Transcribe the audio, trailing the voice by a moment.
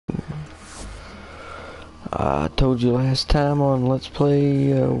I told you last time on Let's Play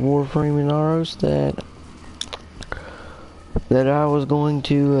Warframe inaros that I was going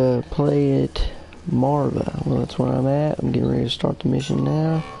to play at Marva. Well, that's where I'm at. I'm getting ready to start the mission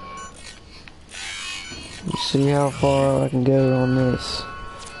now. Let's see how far I can go on this.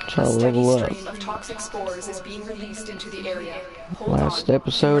 Try to level up. Last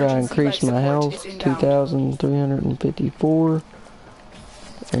episode I increased my health 2,354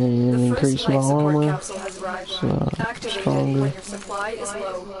 and increased my armor, so stronger.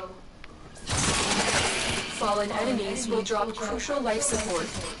 Fallen enemies will drop crucial life support.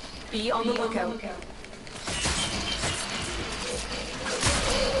 Be on the lookout.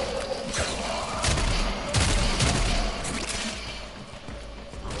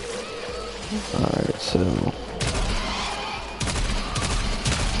 Alright, so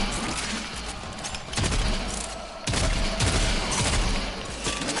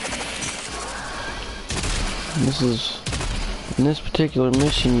this is, in this particular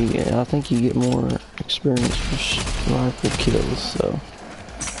mission, I think you get more experience for rifle kills, so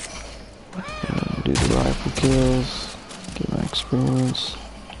do the rifle kills, get my experience.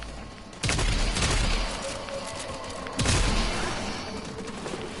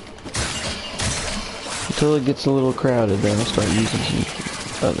 Until it gets a little crowded, then I'll start using some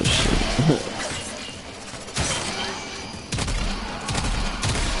other shit.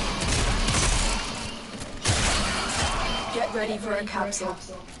 Get ready for a capsule.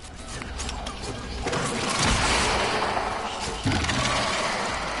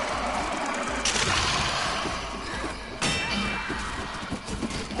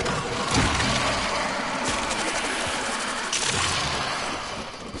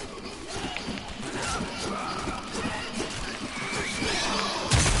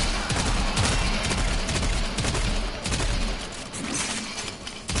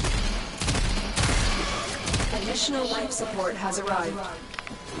 Additional life support has arrived.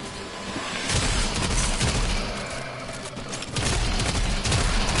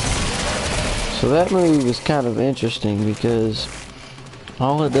 So that move is kind of interesting because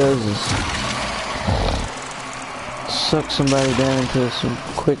all it does is suck somebody down into some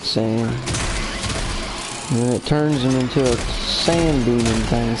quicksand, and then it turns them into a sand demon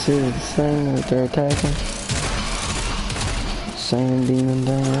thing. See the thing that they're attacking? Sand demon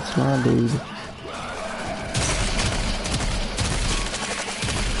thing, that's my dude.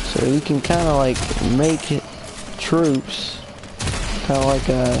 So you can kind of like make troops, kind of like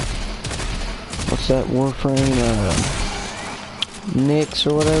what's that Warframe, Nix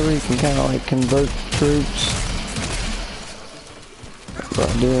or whatever. You can kind of like convert troops by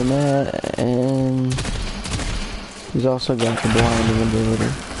doing that, and he's also got the blinding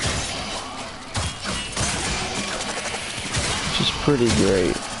ability, which is pretty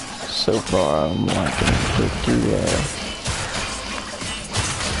great. So far I'm liking it pretty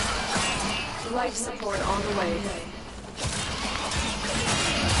Life support on the way.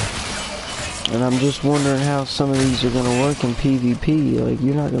 And I'm just wondering how some of these are going to work in PvP. Like,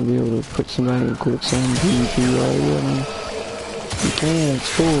 you're not going to be able to put somebody in quicksand in PvP, are you? I mean, you can, it's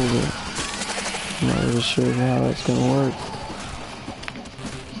cool, but I'm not really sure how that's going to work.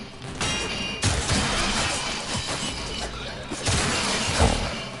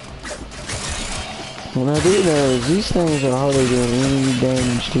 What I do know is these things are hardly doing any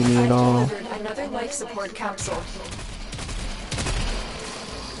damage to me at all. Another life support capsule.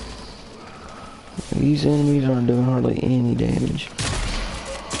 These enemies aren't doing hardly any damage.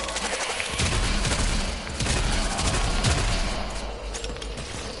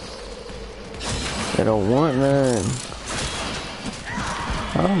 They don't want none.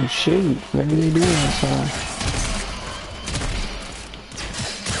 Oh shoot, maybe they do that time.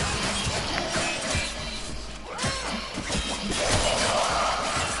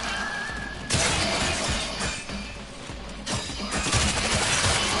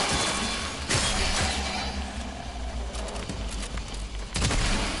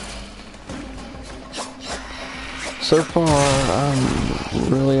 So far, I'm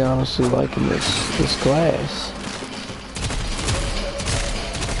really honestly liking this class.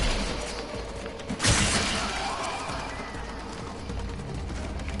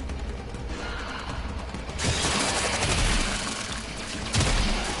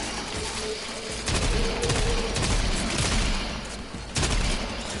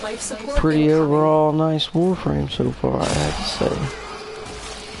 Life support Pretty incoming. overall nice Warframe so far, I have to say.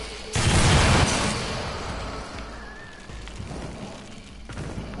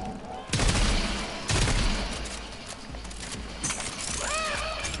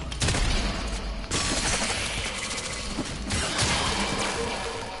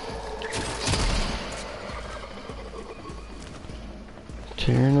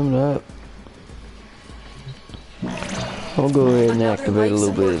 Tearing them up. I'll go ahead and activate a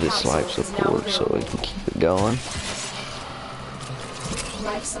little bit of this life support so we can keep it going.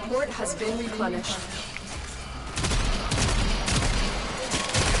 Life support has been replenished.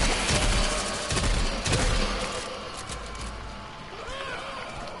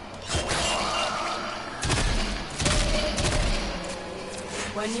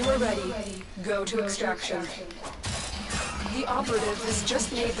 When you are ready, go to extraction. The operative has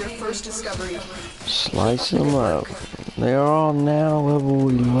just made their first discovery. Slice them up. They are all now level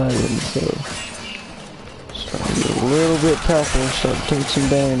 11, so starting to get a little bit tougher, start to take some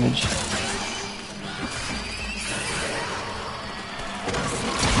damage.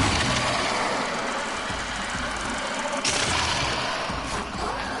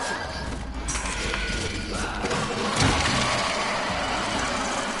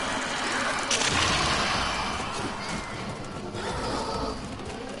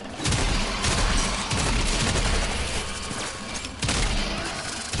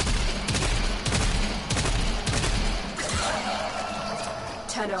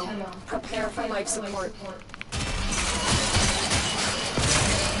 Prepare for life support.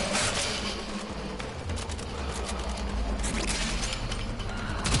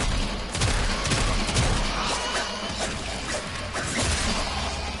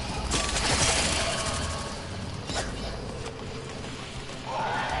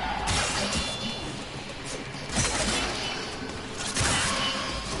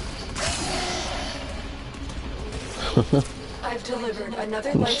 I've delivered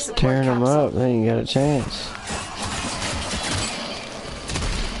another life support Tearing them capsule. up, they ain't got a chance.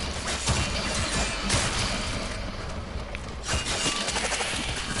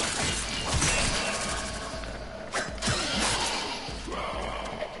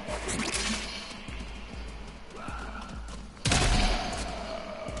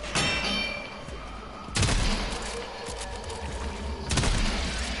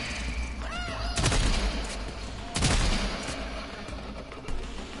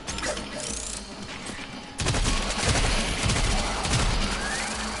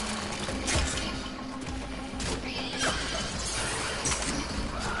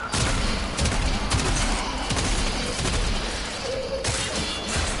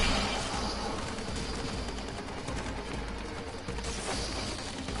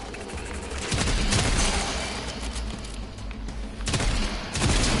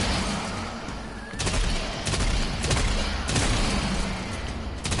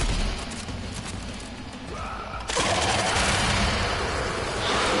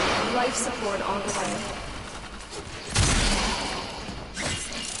 Life support on the way.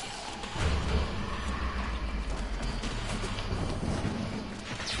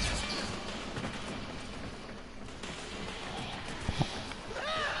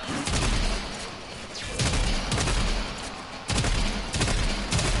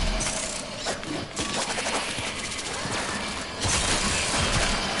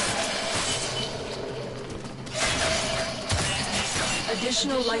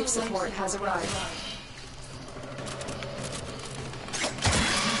 Additional life support has arrived.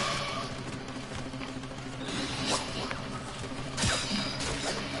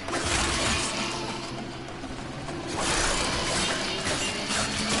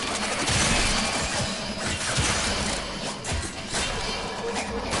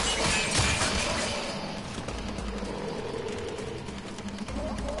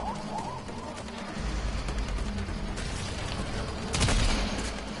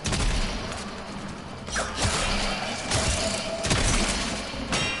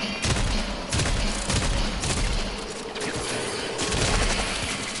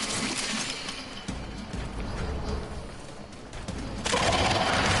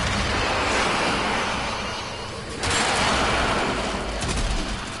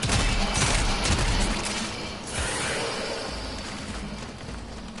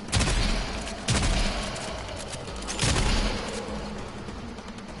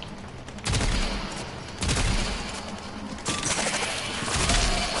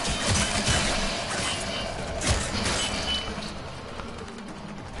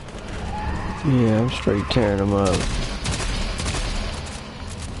 Yeah, I'm straight tearing them up.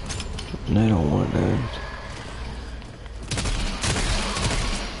 They don't want that.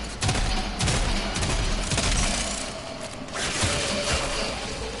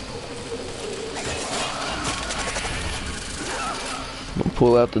 I'm gonna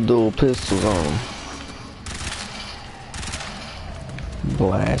pull out the dual pistols on them.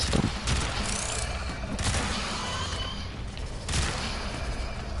 Blast them.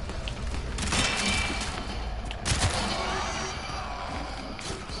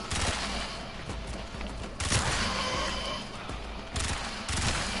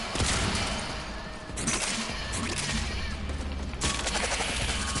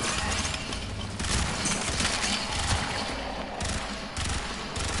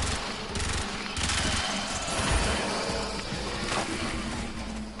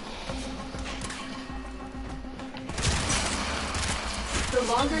 The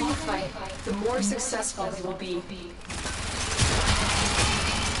longer you fight, the more successful you will be.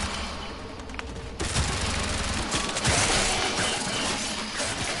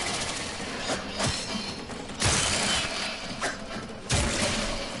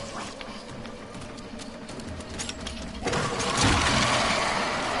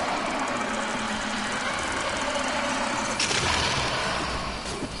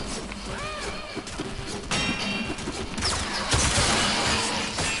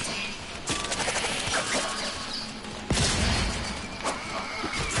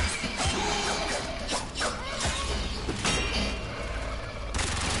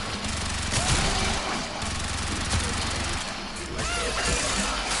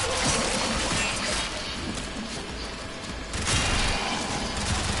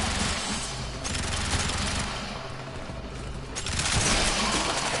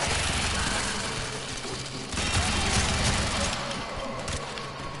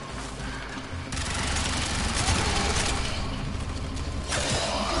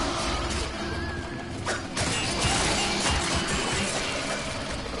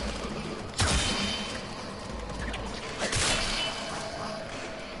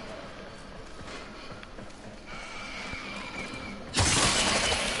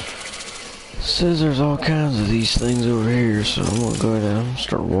 Says there's all kinds of these things over here, so I'm gonna go down and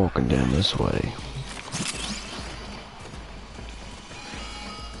start walking down this way.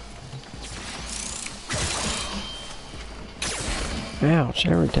 Ouch,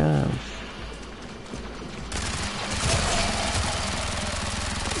 every time.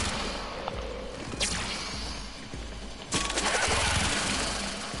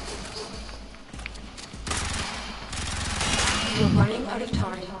 You're running out of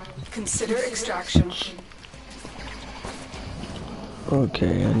time. Consider extraction.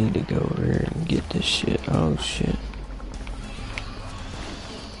 Okay, I need to go over here and get this shit. Oh shit.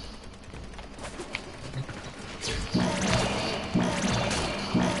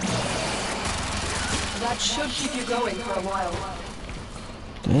 That should keep you going for a while.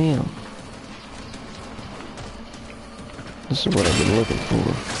 Damn. This is what I've been looking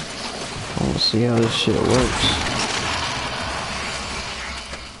for. I want to see how this shit works.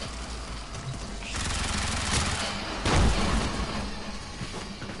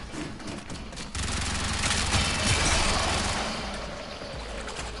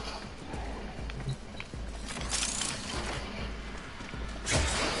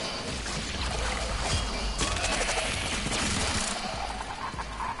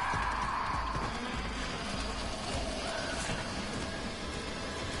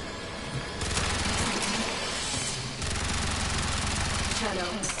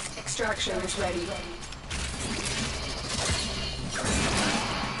 Extraction is ready.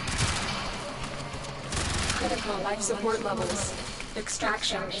 Critical life support levels.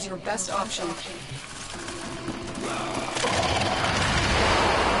 Extraction is your best option.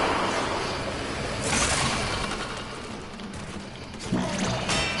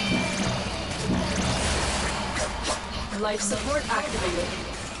 Life support activated.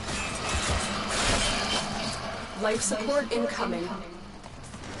 Life support incoming.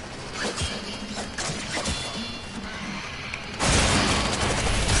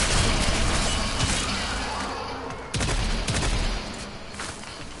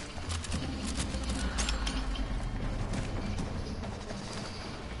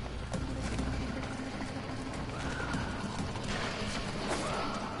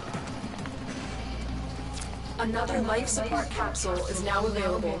 Another life support capsule is now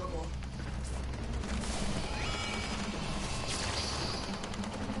available.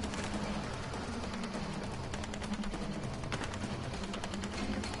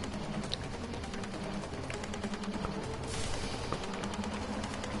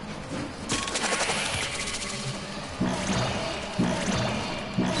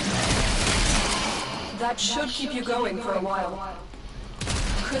 That should keep you going for a while.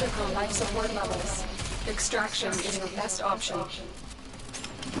 Critical life support levels. Extraction is your best option.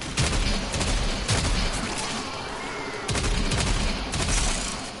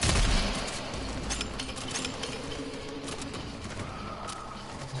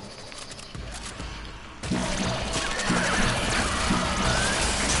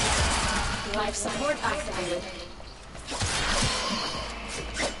 Life support activated.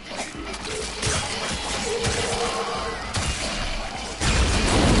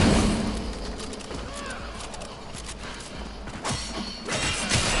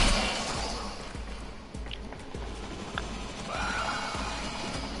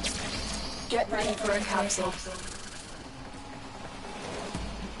 Get ready for a capsule.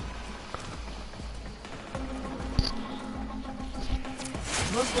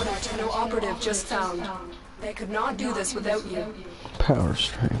 Look what our Tenno operative just found. They could not do this without you. Power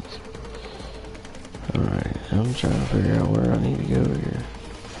strength. Alright, I'm trying to figure out where I need to go here.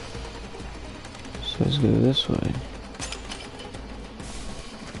 So let's go this way.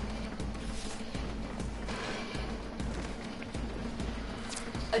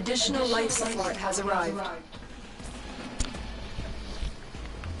 Additional life support has arrived.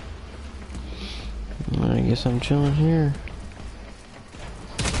 I guess I'm chilling here.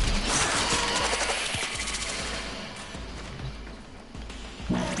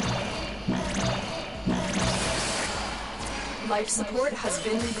 Life support has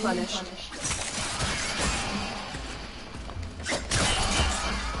been replenished.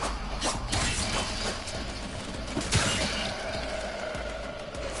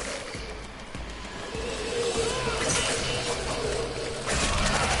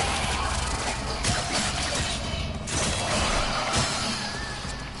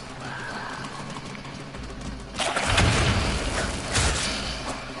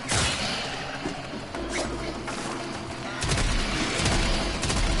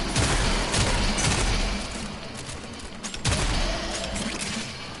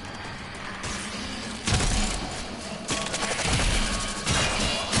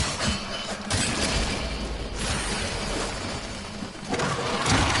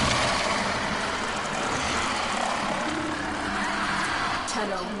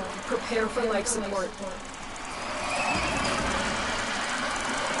 Prepare for life support.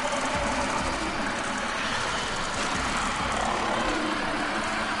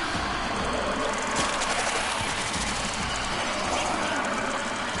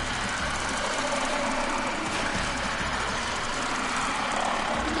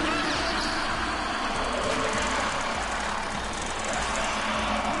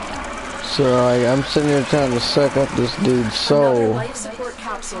 So I'm sitting here trying to suck up this dude's soul. Another life support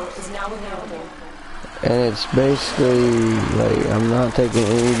capsule is now available. And it's basically like I'm not taking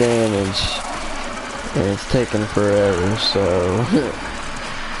any damage, and it's taking forever. So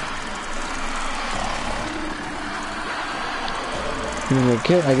I mean,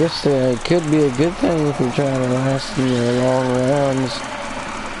 I guess it could be a good thing if you're trying to last, long rounds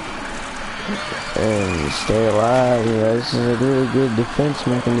and stay alive. This is a really good defense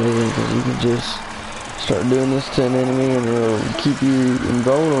mechanism because you can just start doing this to an enemy and it'll keep you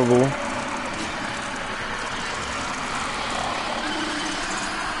invulnerable.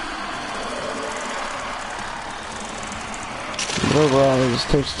 But overall, it just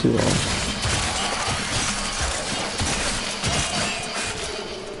takes too long.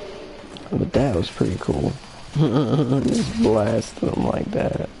 But that was pretty cool. Just blasting them like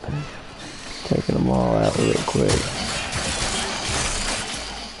that. Taking them all out real quick.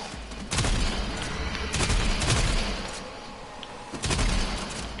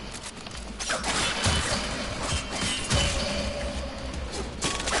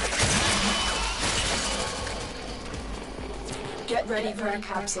 Get ready for a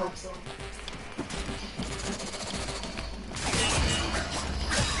capsule.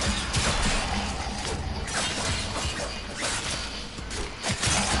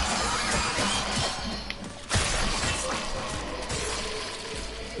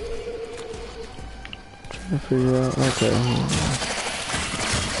 Trying to figure out, okay.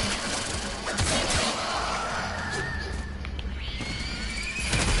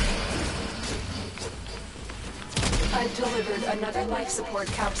 I've delivered another life support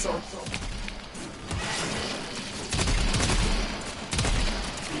capsule.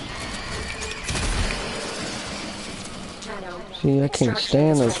 See, I can't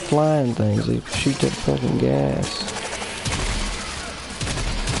stand those flying things. They shoot that fucking gas.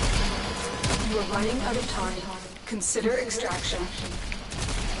 You are running out of time. Consider extraction.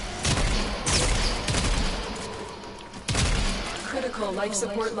 Critical life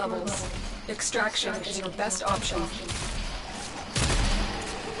support levels. Extraction is your best option.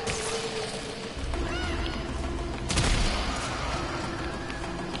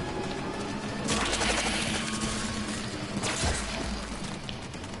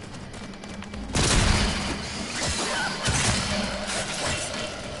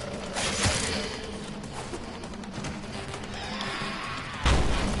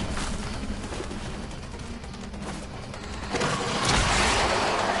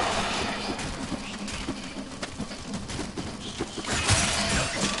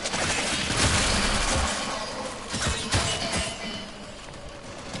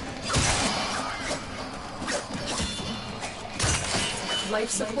 Life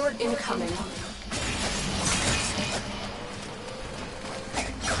support incoming.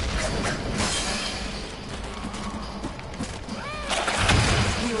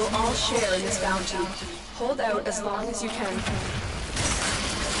 all share in this bounty. Hold out as long as you can.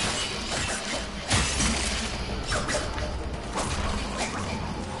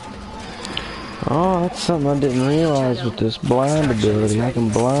 Oh, that's something I didn't realize with this blind ability. I can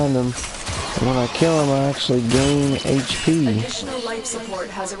blind them. And when I kill them, I actually gain HP. Additional life support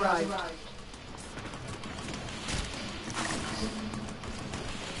has arrived.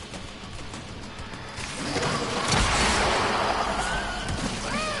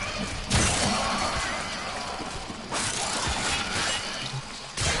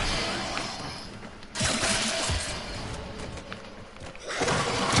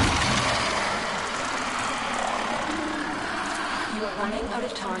 Running out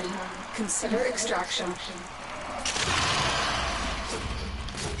of time. Consider extraction.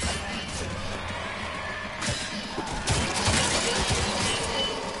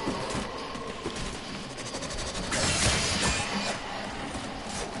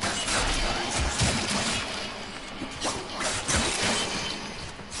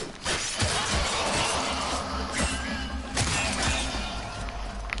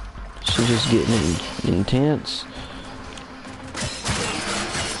 She's just getting intense.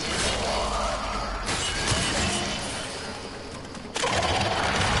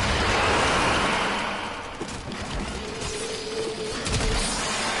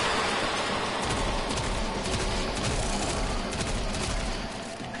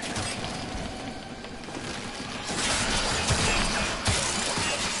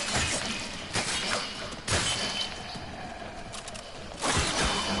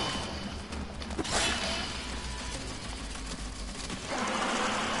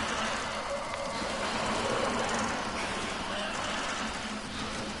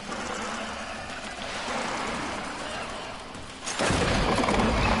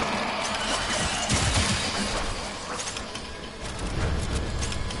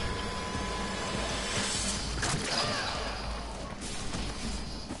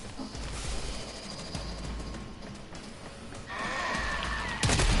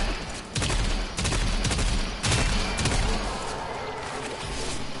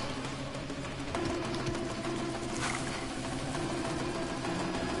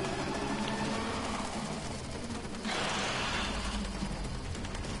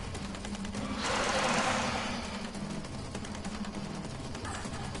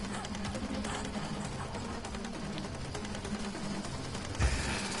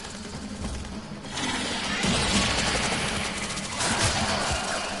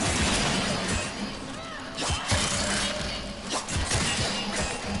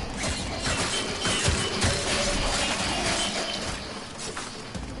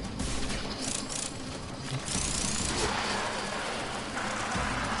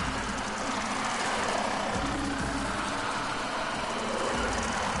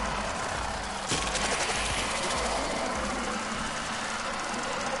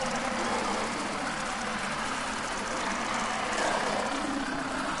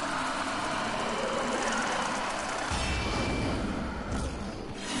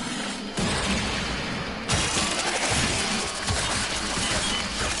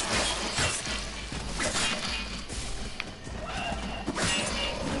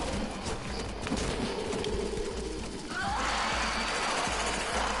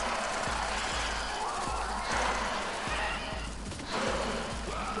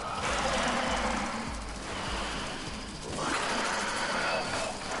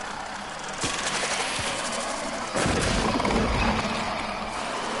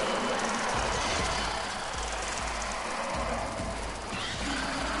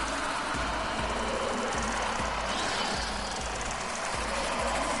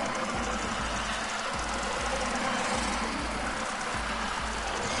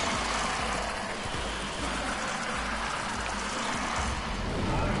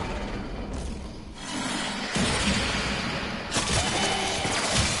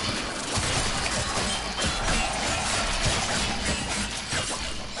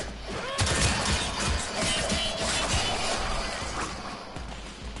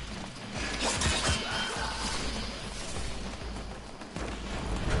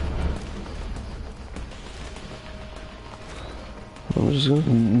 I'm just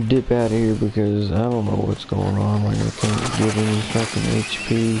gonna dip out of here because I don't know what's going on. Like, I can't get any fucking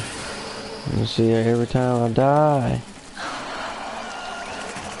HP. You see, every time I die.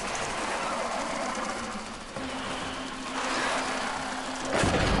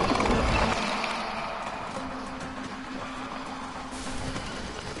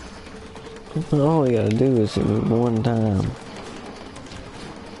 All we gotta do is hit me one time.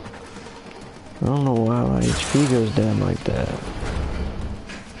 I don't know why my HP goes down like that.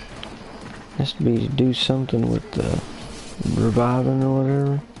 Has to be to do something with the reviving or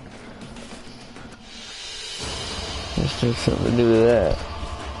whatever. Has to have something to do with that.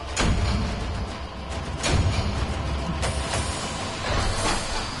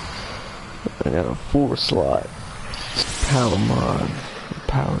 I got a 4 slot. Power mod.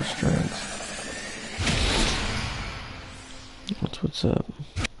 Power strength. That's what's up.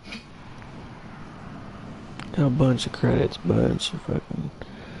 Got a bunch of credits, bunch of fucking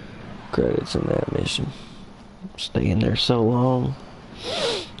credits in that mission. Staying there so long.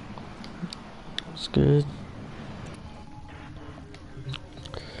 It's good.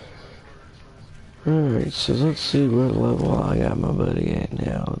 Alright, so let's see what level I got my buddy at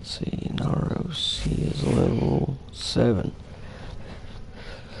now. Let's see, Inaros, he is level 7.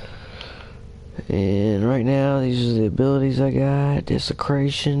 And right now, these are the abilities I got.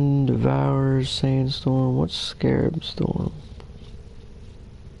 Desecration, Devour, Sandstorm. What's Scarab Storm?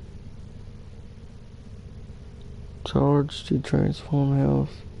 Charge to transform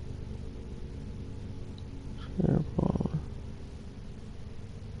health. Scarab Power.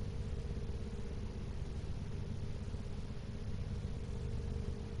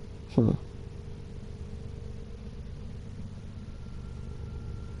 So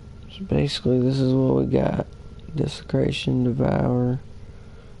basically this is what we got. Desecration, Devour,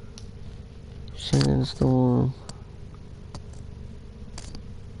 Sandstorm,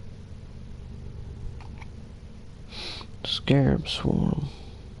 Scarab Swarm.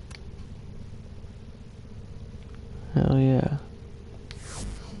 Hell yeah.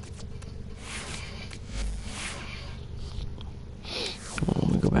 Let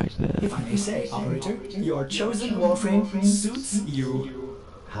me go back to that. If I may say, Operator, your chosen Warframe suits you.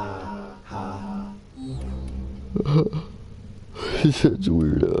 Ha ha. He's such a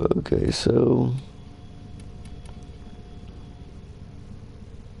weirdo. Okay, so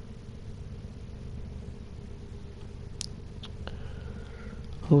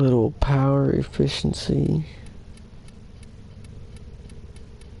a little power efficiency.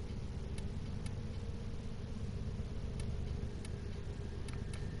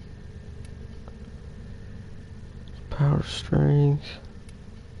 Power strength.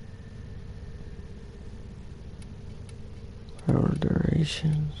 Power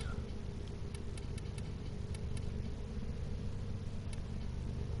durations.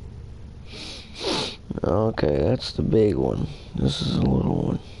 Okay, that's the big one. This is a little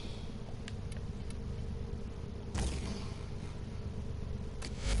one.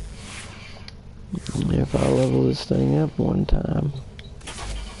 If I level this thing up one time.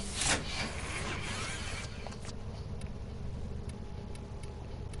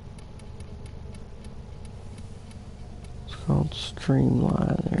 It's called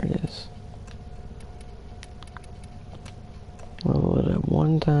Streamline. There it is. Level it up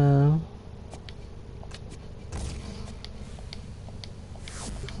one time.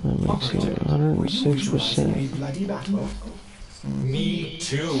 That makes it 106%. Bloody battle. Me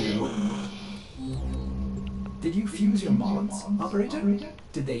too. Did you fuse your mods, Operator?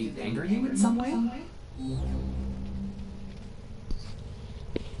 Did they anger you in some way?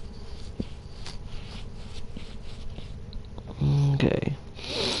 Okay.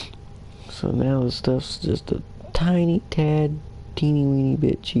 So now the stuff's just a tiny tad, teeny weeny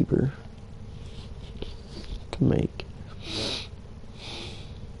bit cheaper to make.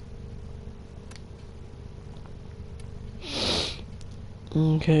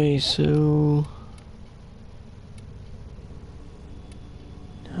 Okay, so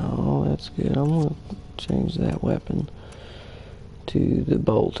oh, that's good. I'm gonna change that weapon to the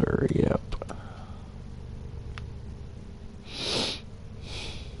bolter. Yep.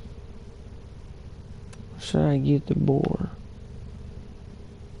 Should I get the boar?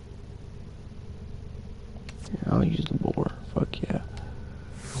 Yeah, I'll use the boar. Fuck yeah.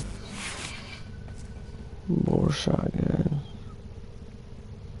 Boar shotgun.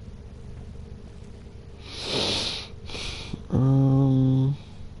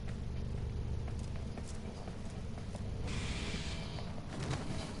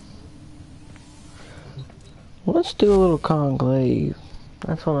 Let's do a little conclave.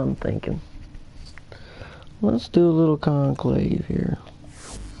 That's what I'm thinking. Let's do a little conclave here.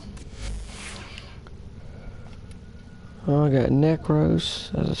 Oh, I got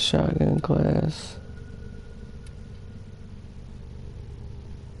Necros as a shotgun class.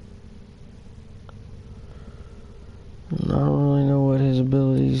 And I don't really know what his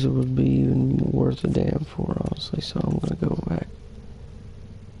abilities would be even worth a damn for, honestly, so I'm gonna go back.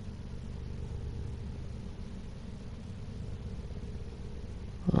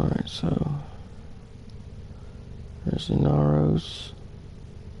 Alright, so there's Inaros.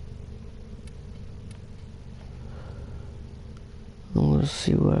 Let's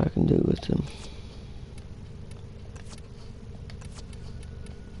see what I can do with them.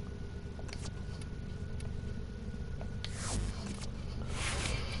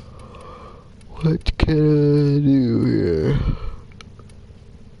 What can I do here?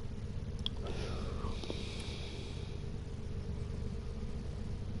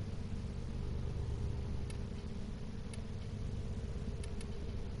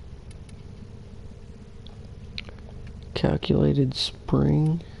 Calculated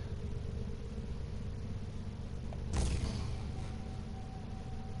spring.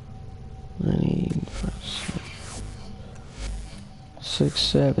 I need 6,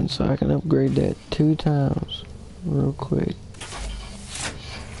 7, so I can upgrade that 2 times real quick.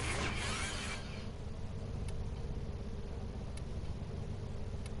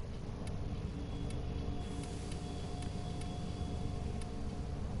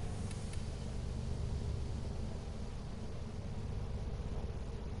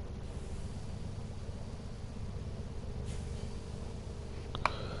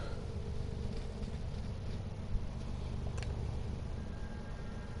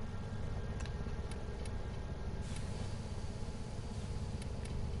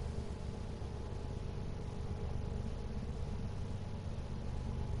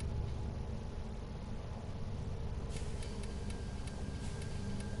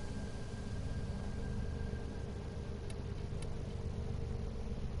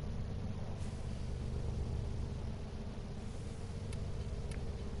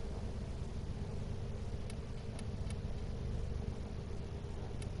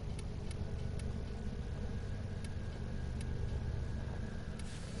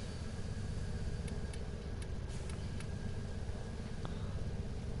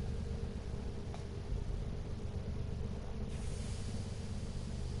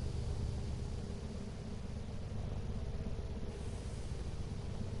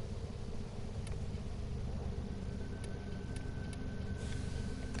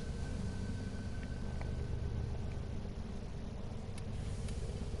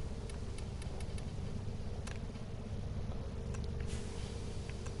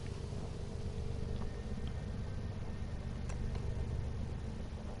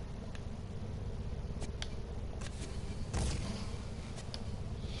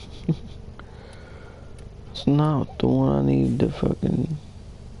 It's not the one I need to fucking...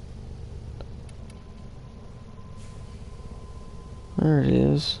 There it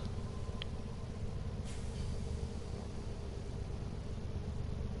is.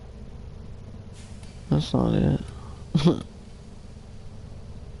 That's not it.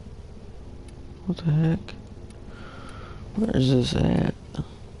 What the heck? Where's this at?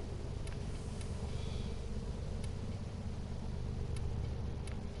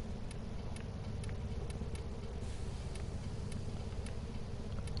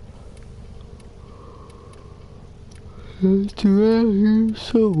 It's around here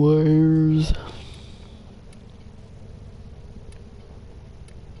somewheres.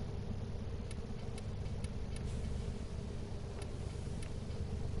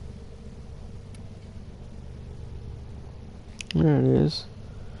 There it is.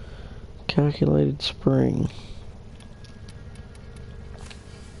 Calculated spring.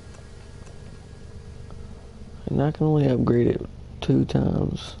 And I can only upgrade it 2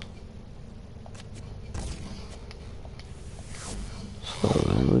 times. So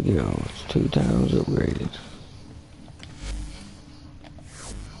there we go. It's 2 times upgraded.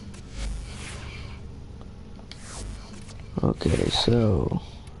 Okay, so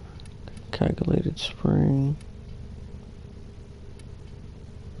calculated spring.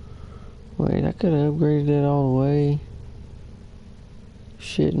 Wait, I could have upgraded it all the way.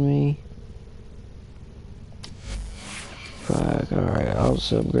 Shitting me. Fuck, alright, I'll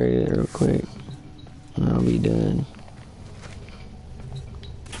just upgrade it real quick. And I'll be done.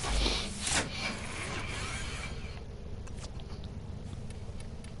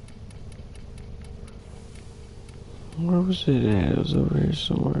 Where was it at? It was over here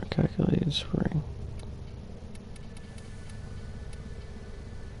somewhere. Calculated spring.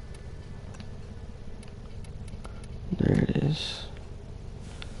 There it is.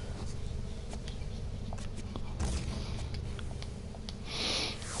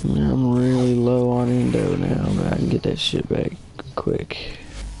 I'm really low on endo now, but I can get that shit back quick.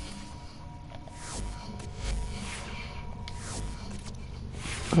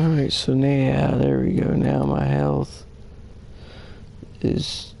 Alright, so now, there we go. Now my health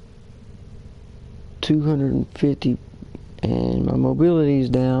is 250 and my mobility is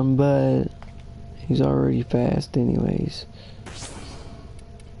down, but he's already fast anyways.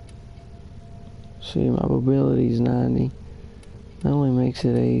 See, my mobility is 90. That only makes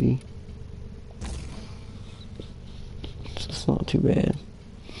it 80. So it's not too bad.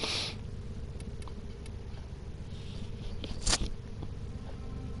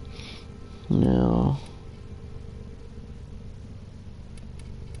 Now,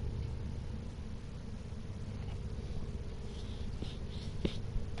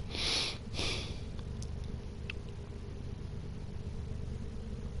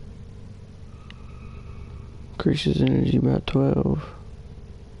 increases energy by 12.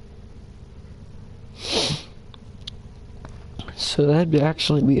 So that'd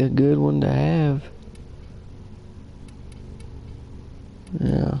actually be a good one to have.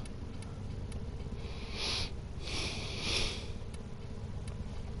 Yeah.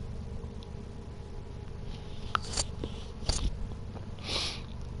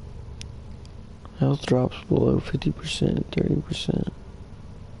 Health drops below 50%, 30%.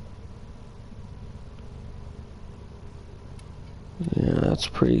 Yeah, that's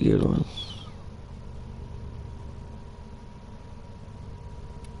a pretty good one.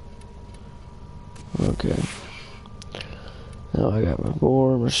 Okay. Now I got my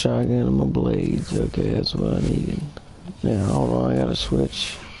bore, my shotgun, and my blades. Okay, that's what I needed. Now, hold on, I gotta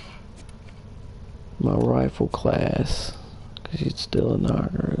switch my rifle class. Because it's still a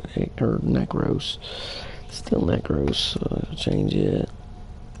necros. Still necros, so I'll change it.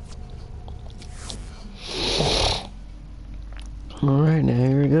 Alright, now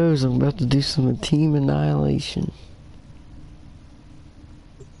here it goes. I'm about to do some team annihilation.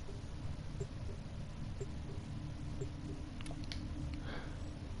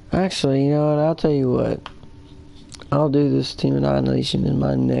 Actually, you know what? I'll tell you what. I'll do this team annihilation in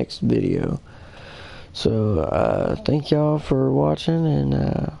my next video. So, thank y'all for watching, and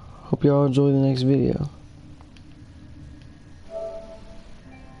hope y'all enjoy the next video.